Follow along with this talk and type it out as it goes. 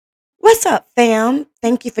What's up, fam?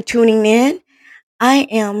 Thank you for tuning in. I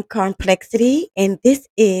am Complexity, and this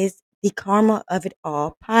is the Karma of It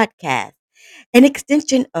All podcast, an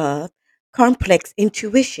extension of Complex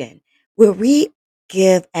Intuition, where we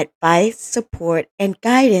give advice, support, and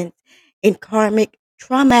guidance in karmic,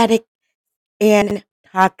 traumatic, and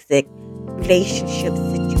toxic relationship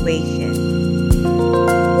situations.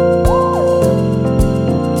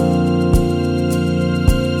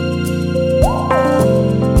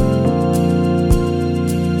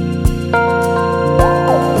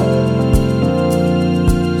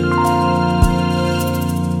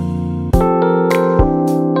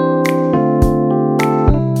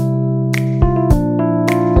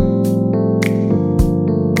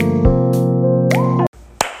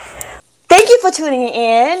 Thank you for tuning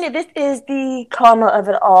in. This is the Karma of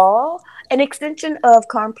It All, an extension of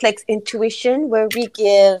Complex Intuition, where we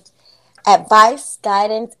give advice,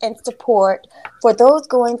 guidance, and support for those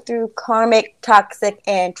going through karmic, toxic,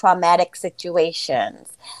 and traumatic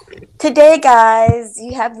situations. Today, guys,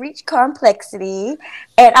 you have reached Complexity,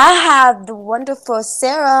 and I have the wonderful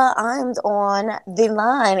Sara Imes on the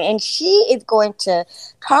line, and she is going to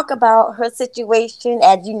talk about her situation.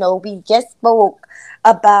 As you know, we just spoke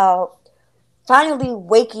about finally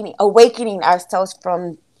awakening ourselves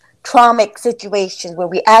from traumatic situations where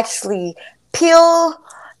we actually peel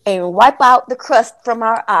and wipe out the crust from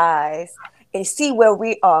our eyes and see where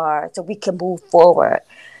we are so we can move forward.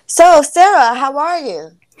 So, Sarah, how are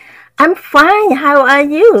you? I'm fine. How are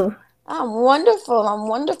you? I'm wonderful. I'm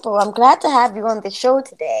wonderful. I'm glad to have you on the show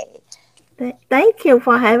today. Thank you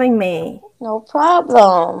for having me. No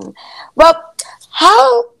problem. Well,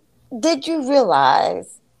 how did you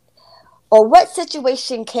realize, or what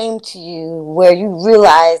situation came to you where you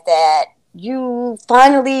realized that you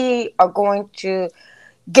finally are going to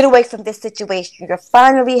get away from this situation? You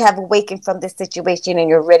finally have awakened from this situation and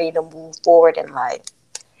you're ready to move forward in life.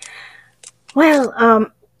 Well,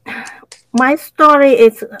 my story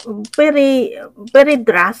is very, very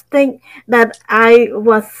drastic. That I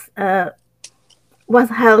was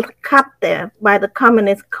held captive by the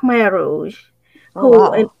communist Khmer Rouge, Oh,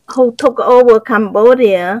 wow. who took over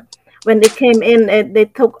Cambodia. When they came in, they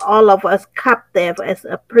took all of us captive as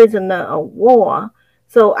a prisoner of war.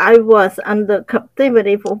 So I was under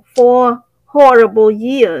captivity for 4 horrible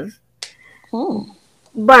years. Hmm.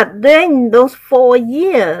 But during those 4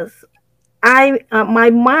 years, my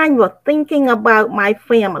mind was thinking about my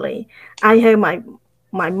family. I had my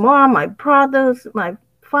mom, my brothers, my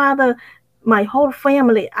father, my whole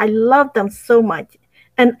family. I love them so much,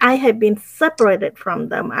 and I have been separated from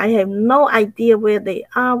them. I have no idea where they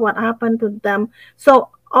are, what happened to them. So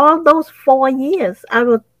all those 4 years, I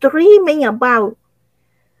was dreaming about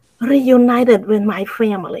reunited with my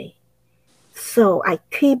family. So I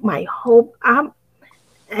keep my hope up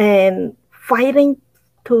and fighting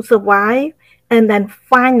to survive. And then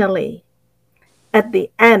finally, at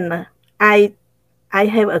the end, I I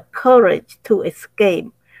have a courage to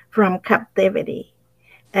escape from captivity,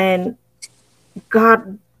 and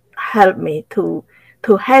God helped me to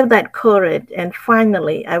have that courage. And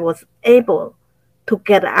finally, I was able to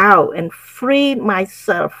get out and free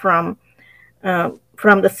myself from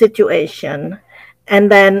the situation. And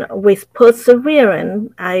then with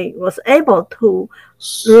perseverance, I was able to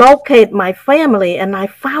locate my family, and I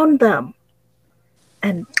found them.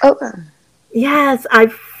 And Okay. yes, I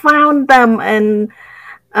found them, and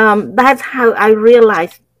that's how I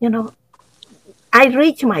realized, I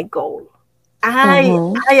reached my goal. I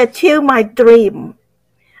Mm-hmm. I achieved my dream.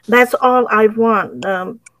 That's all I want.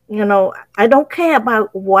 I don't care about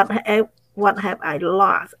what have I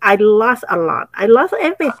lost. I lost a lot. I lost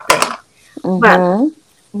everything, but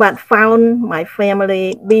Mm-hmm. found my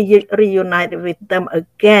family, be reunited with them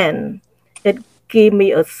again. It gave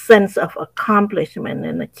me a sense of accomplishment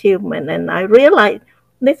and achievement, and I realized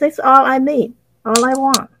this is all I need, all I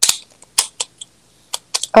want.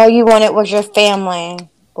 All you wanted was your family.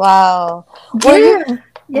 Wow. Were you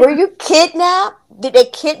Yeah, were yeah. you kidnapped? Did they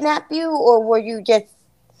kidnap you, or were you just?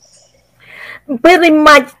 Very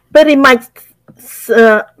much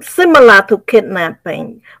similar to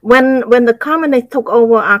kidnapping. When the communists took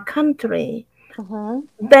over our country, Mm-hmm.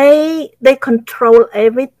 they control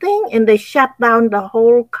everything, and they shut down the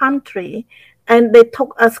whole country, and they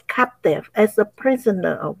took us captive as a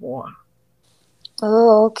prisoner of war.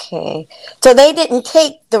 Oh, okay. So they didn't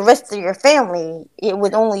take the rest of your family. It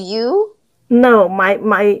was only you? No,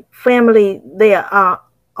 my family, they are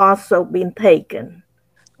also been taken.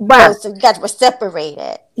 Oh, But so you guys were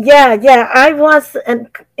separated. yeah, I was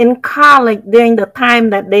in college during the time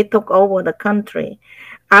that they took over the country.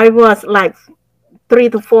 I was like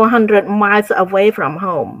 300 to 400 miles away from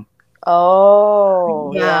home.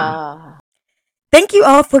 Oh, Yeah. yeah. Thank you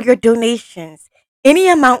all for your donations. Any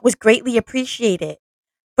amount was greatly appreciated.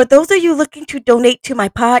 For those of you looking to donate to my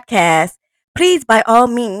podcast, please by all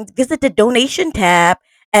means visit the donation tab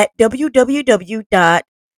at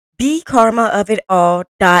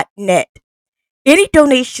www.thekarmaofitall.net. Any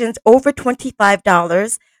donations over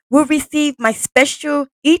 $25 will receive my special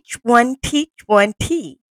Each One Teach One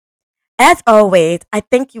tea. As always, I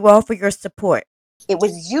thank you all for your support. It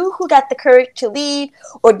was you who got the courage to leave,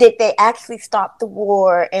 or did they actually stop the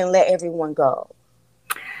war and let everyone go?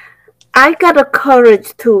 I got the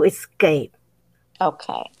courage to escape.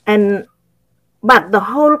 Okay. And but the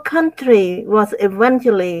whole country was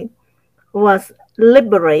eventually was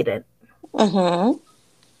liberated. Mm-hmm.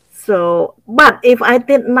 So, but if I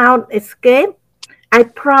did not escape, I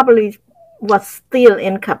probably was still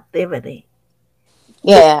in captivity. But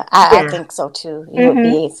Yeah, I yeah, think so too. You would mm-hmm,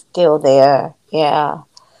 be still there. Yeah.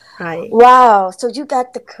 right. Wow. So you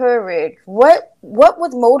got the courage. What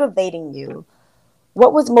was motivating you?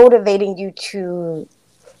 What was motivating you to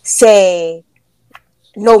say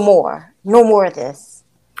no more? No more of this.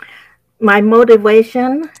 My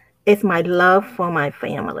motivation is my love for my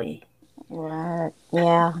family. Right.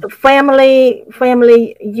 Yeah. Family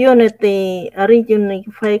unity,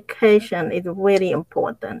 reunification is very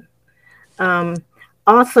important. Um,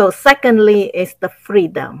 Also, secondly, is the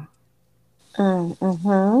freedom.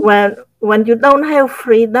 Mm-hmm. When you don't have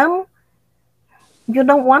freedom, you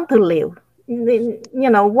don't want to live. You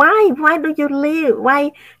know why? Why do you live?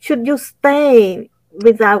 Why should you stay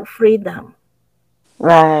without freedom?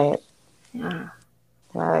 Right. Yeah.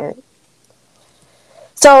 Right.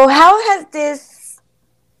 So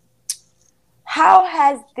how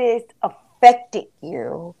has this affected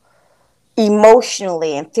you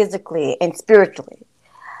emotionally and physically and spiritually?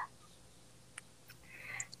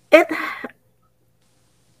 It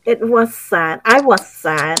it was sad. I was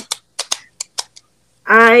sad.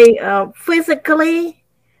 I physically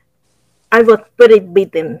I was pretty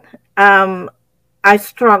beaten. I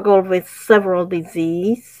struggled with several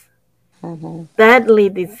disease, Mm-hmm. deadly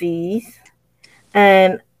disease,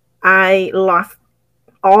 and I lost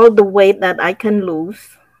all the weight that I can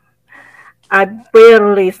lose. I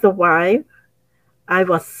barely survived. I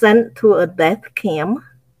was sent to a death camp,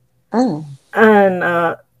 Mm.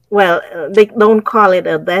 and they don't call it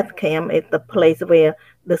a death camp. It's the place where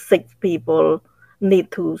the sick people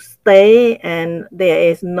need to stay, and there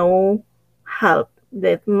is no help.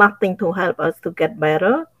 There's nothing to help us to get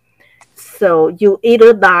better. So you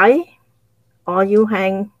either die or you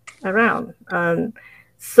hang around. And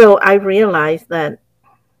so I realized that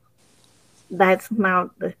that's not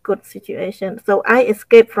a good situation. So I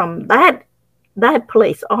escaped from that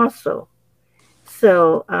place also.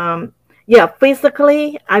 So yeah,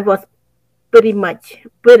 physically I was pretty much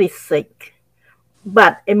pretty sick,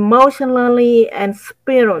 but emotionally and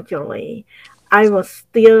spiritually, I was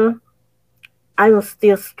still I was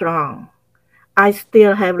still strong. I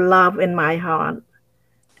still have love in my heart,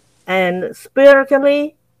 and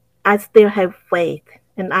spiritually, I still have faith,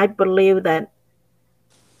 and I believe that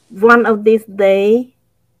one of these days,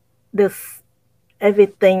 this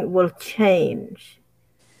everything will change.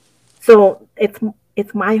 So it's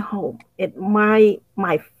my hope, it's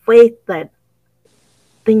my faith that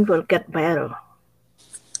things will get better.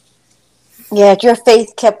 Yeah, your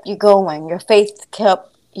faith kept you going. Your faith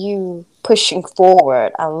kept you pushing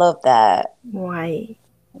forward. I love that. Why?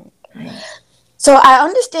 Right. So I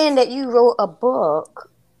understand that you wrote a book.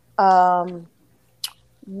 Um,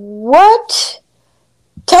 what?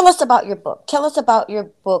 Tell us about your book. Tell us about your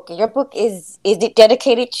book. Your book is it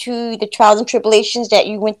dedicated to the trials and tribulations that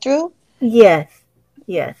you went through? Yes,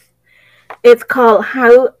 yes. It's called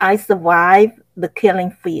How I Survived the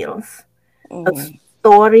Killing Fields, a Mm-hmm.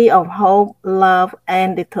 story of hope, love,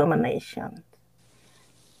 and determination.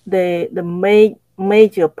 The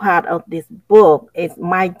major part of this book is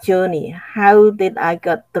my journey. How did I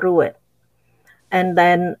get through it? And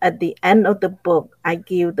then at the end of the book, I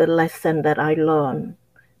give the lesson that I learned.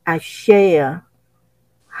 I share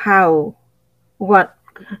how what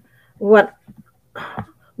what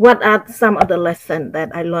what are some of the lessons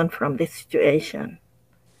that I learned from this situation.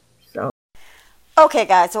 So Okay,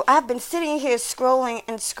 guys, so I've been sitting here scrolling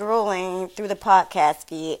and scrolling through the podcast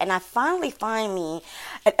feed, and I finally find me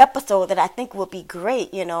an episode that I think will be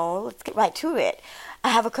great. Let's get right to it. I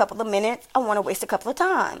have a couple of minutes. I want to waste a couple of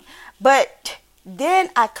time. But then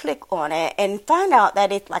I click on it and find out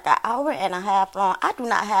that it's like an hour and a half long. I do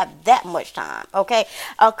not have that much time, okay?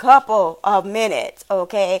 A couple of minutes,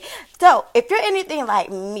 okay? So if you're anything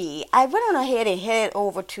like me, I went on ahead and headed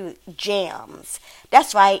over to Jams.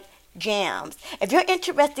 That's right. jams. If you're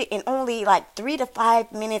interested in only like 3 to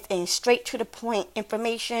 5 minutes and straight to the point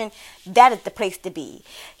information, that is the place to be.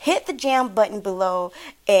 Hit the jam button below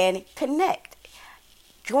and connect,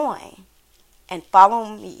 join, and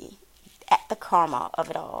follow me at the karma of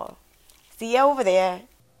it all. See you over there.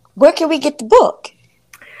 Where can we get the book?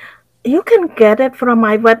 You can get it from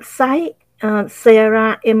my website,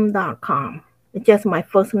 saraim.com. It's just my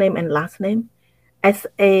first name and last name,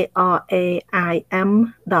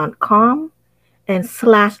 SARAIM.com, and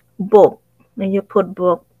slash book. When you put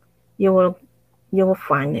book, you will you will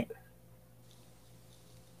find it.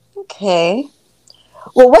 Okay.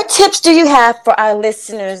 Well, what tips do you have for our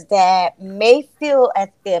listeners that may feel as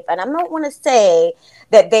if, and I don't want to say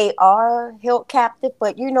that they are held captive,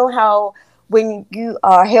 but you know how when you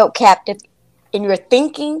are held captive in your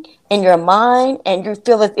thinking, in your mind, and you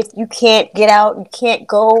feel as if you can't get out, you can't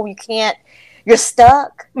go, you're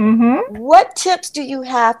stuck? Mm-hmm. What tips do you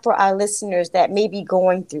have for our listeners that may be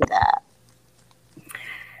going through that?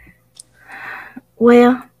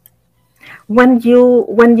 Well, when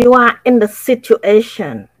you are in the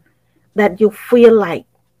situation that you feel like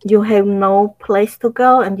you have no place to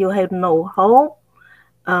go and you have no hope,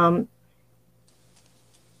 um,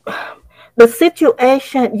 the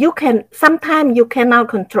situation you can sometimes you cannot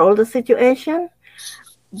control the situation,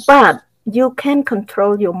 but you can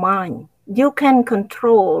control your mind. You can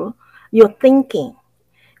control your thinking.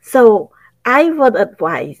 So I would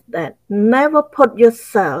advise that never put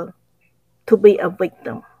yourself to be a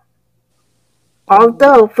victim. Mm-hmm.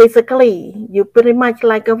 Although physically you pretty much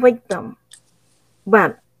like a victim,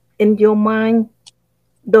 but in your mind,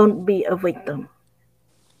 don't be a victim.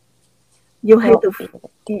 You have Don't to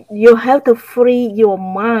be. you have to free your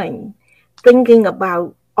mind thinking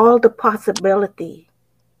about all the possibility,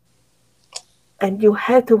 and you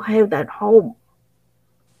have to have that hope.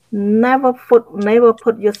 Never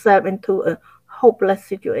put yourself into a hopeless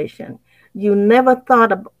situation. You never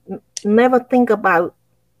think about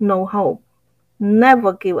no hope.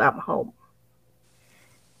 Never give up hope.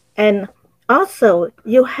 And also,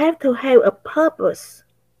 you have to have a purpose.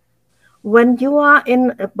 When you are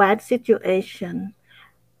in a bad situation,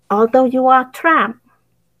 although you are trapped,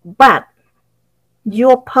 but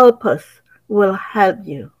your purpose will help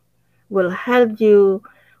you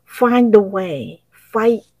find the way,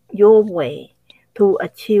 fight your way to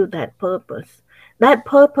achieve that purpose. That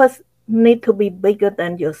purpose need to be bigger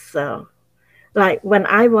than yourself. Like when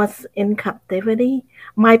I was in captivity,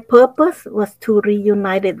 my purpose was to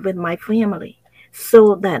reunite it with my family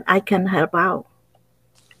so that I can help out.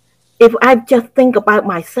 If I just think about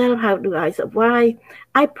myself, how do I survive?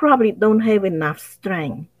 I probably don't have enough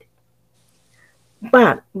strength.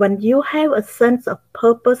 But when you have a sense of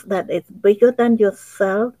purpose that is bigger than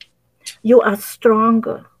yourself, you are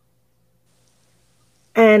stronger.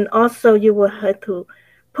 And also, you will have to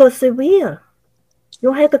persevere.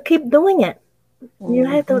 You have to keep doing it. You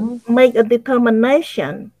have to Mm-hmm. make a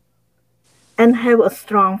determination and have a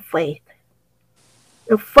strong faith.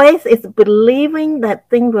 The faith is believing that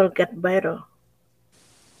things will get better.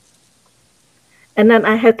 And then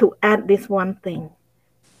I have to add this one thing: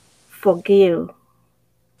 forgive.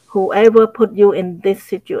 Whoever put you in this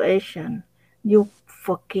situation, you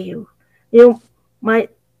forgive. You might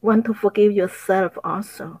want to forgive yourself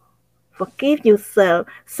also. Forgive yourself.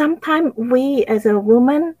 Sometimes we as a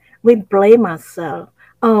woman, we blame ourselves.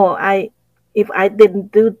 Oh, if I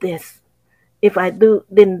didn't do this, if I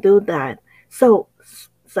didn't do that. So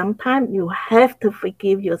sometimes you have to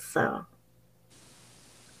forgive yourself.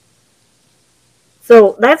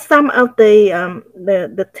 So that's some of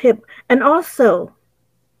the tip. And also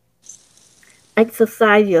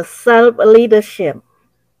exercise your self leadership.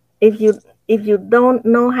 If you don't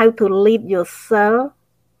know how to lead yourself,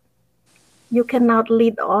 you cannot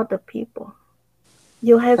lead other people.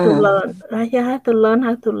 You have to learn. Mm. You have to learn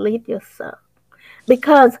how to lead yourself.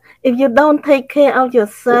 Because if you don't take care of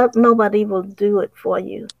yourself, nobody will do it for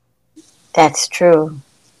you. That's true.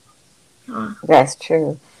 Uh, That's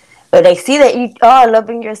true. But they see that you are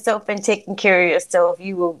loving yourself and taking care of yourself,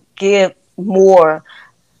 you will give more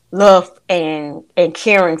love and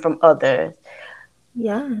caring from others.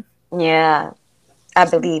 yeah. Yeah, I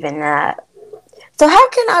believe in that. So, how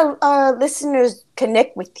can our listeners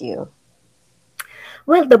connect with you?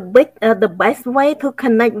 Well, the best way to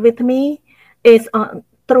connect with me is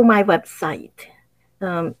through my website,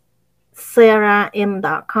 um,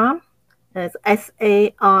 saraim.com. It's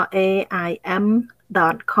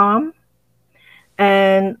SARAIM.com.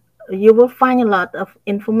 And you will find a lot of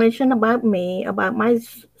information about me, about my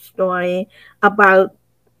story, about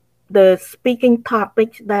the speaking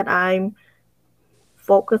topics that I'm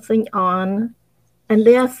focusing on. And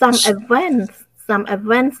there are some events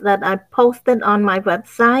that I posted on my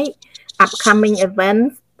website, upcoming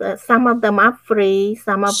events. Some of them are free,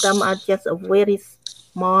 some of them are just a very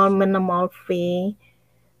small, minimal fee.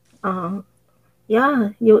 Uh,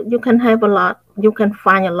 yeah, you can have a lot, you can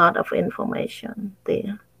find a lot of information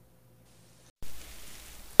there.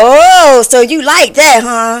 Oh, so you like that,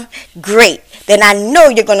 huh? Great. Then I know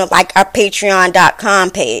you're going to like our patreon.com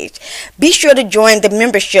page. Be sure to join the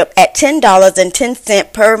membership at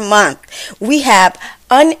 $10.10 per month. We have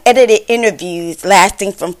unedited interviews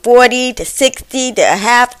lasting from 40 to 60 to a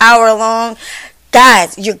half hour long.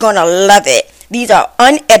 Guys, you're going to love it. These are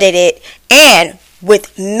unedited and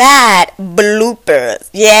with mad bloopers.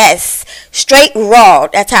 Yes, straight raw.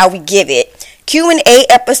 That's how we give it. Q&A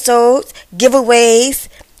episodes, giveaways,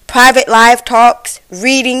 private live talks,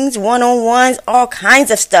 readings, one-on-ones, all kinds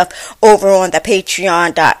of stuff over on the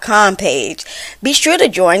patreon.com page. Be sure to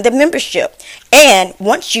join the membership. And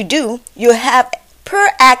once you do, you'll have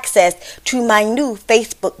access to my new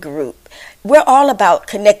Facebook group. We're all about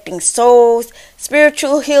connecting souls,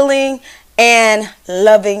 spiritual healing, and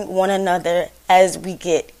loving one another as we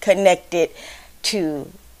get connected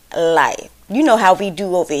to life. You know how we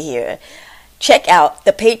do over here. Check out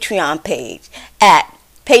the Patreon page at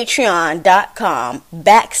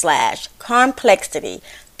patreon.com/complexity.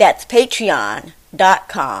 That's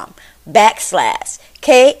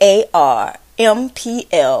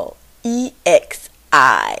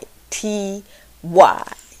patreon.com/KARMPLEXITY.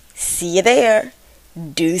 See you there.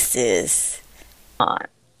 Deuces.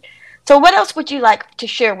 So what else would you like to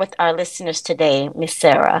share with our listeners today, Miss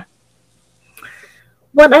Sarah?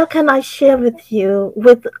 What else can I share with you,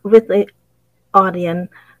 with the audience?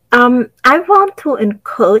 I want to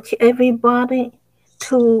encourage everybody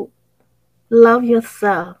to love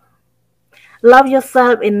yourself. Love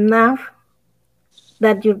yourself enough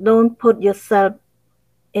that you don't put yourself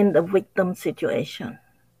in the victim situation.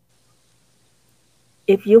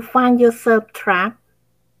 If you find yourself trapped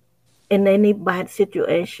in any bad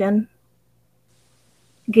situation,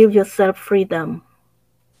 give yourself freedom.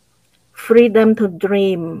 Freedom to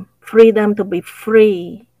dream, freedom to be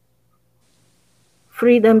free,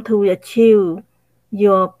 freedom to achieve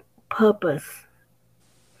your purpose.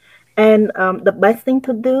 And the best thing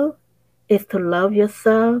to do is to love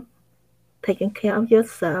yourself, taking care of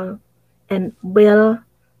yourself, and build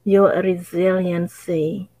your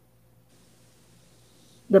resiliency.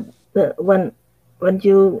 When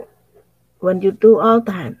you do all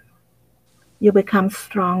that, you become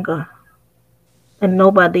stronger, and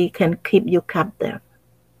nobody can keep you captive.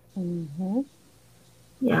 Mm-hmm.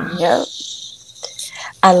 Yeah. Yep.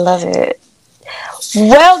 I love it.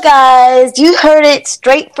 Well, guys, you heard it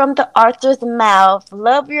straight from the author's mouth.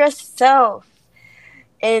 Love yourself,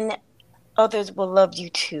 and others will love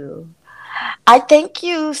you too. I thank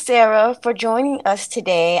you, Sarah, for joining us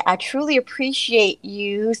today. I truly appreciate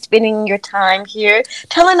you spending your time here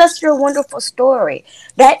telling us your wonderful story.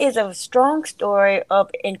 That is a strong story of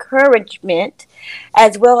encouragement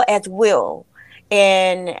as well as will.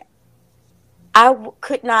 And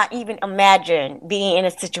could not even imagine being in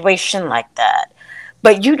a situation like that.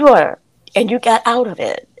 But you were, and you got out of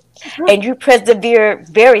it. And you persevered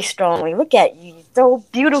very strongly. Look at you. You're so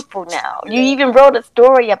beautiful now. You even wrote a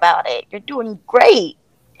story about it. You're doing great.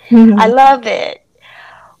 I love it.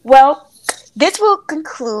 Well, this will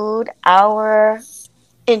conclude our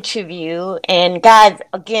interview. And guys,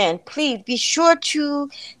 again, please be sure to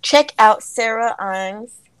check out Sarah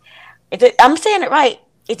Imes. I'm saying it right.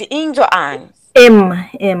 Is it Eames or Imes? M.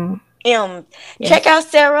 Ems. Yes. Check out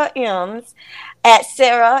Sarah Ems at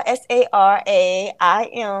Sarah SARAIM.com.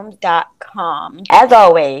 As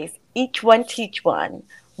always, each one teach one.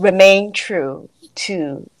 Remain true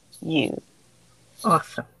to you.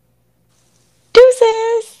 Awesome.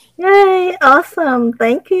 Deuces. Yay, awesome.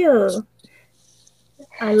 Thank you.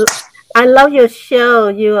 I, I love your show.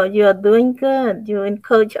 You are doing good. You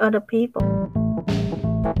encourage other people.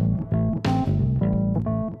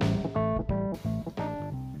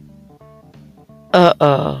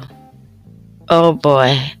 Uh-oh. Oh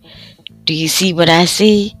boy. Do you see what I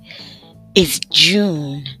see? It's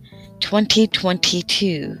June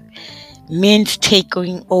 2022. Men's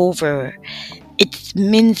taking over. It's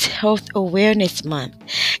Men's Health Awareness Month,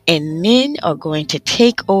 and men are going to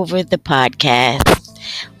take over the podcast.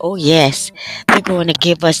 Oh, yes, they're going to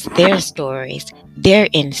give us their stories, their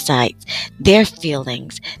insights, their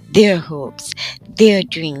feelings, their hopes, their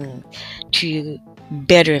dreams to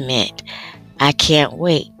betterment. I can't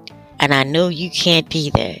wait, and I know you can't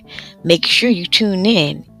either. Make sure you tune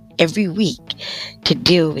in every week to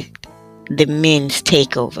deal with the Men's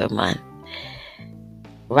Takeover Month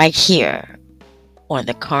right here on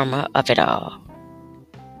the karma of it all.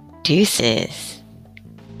 Deuces.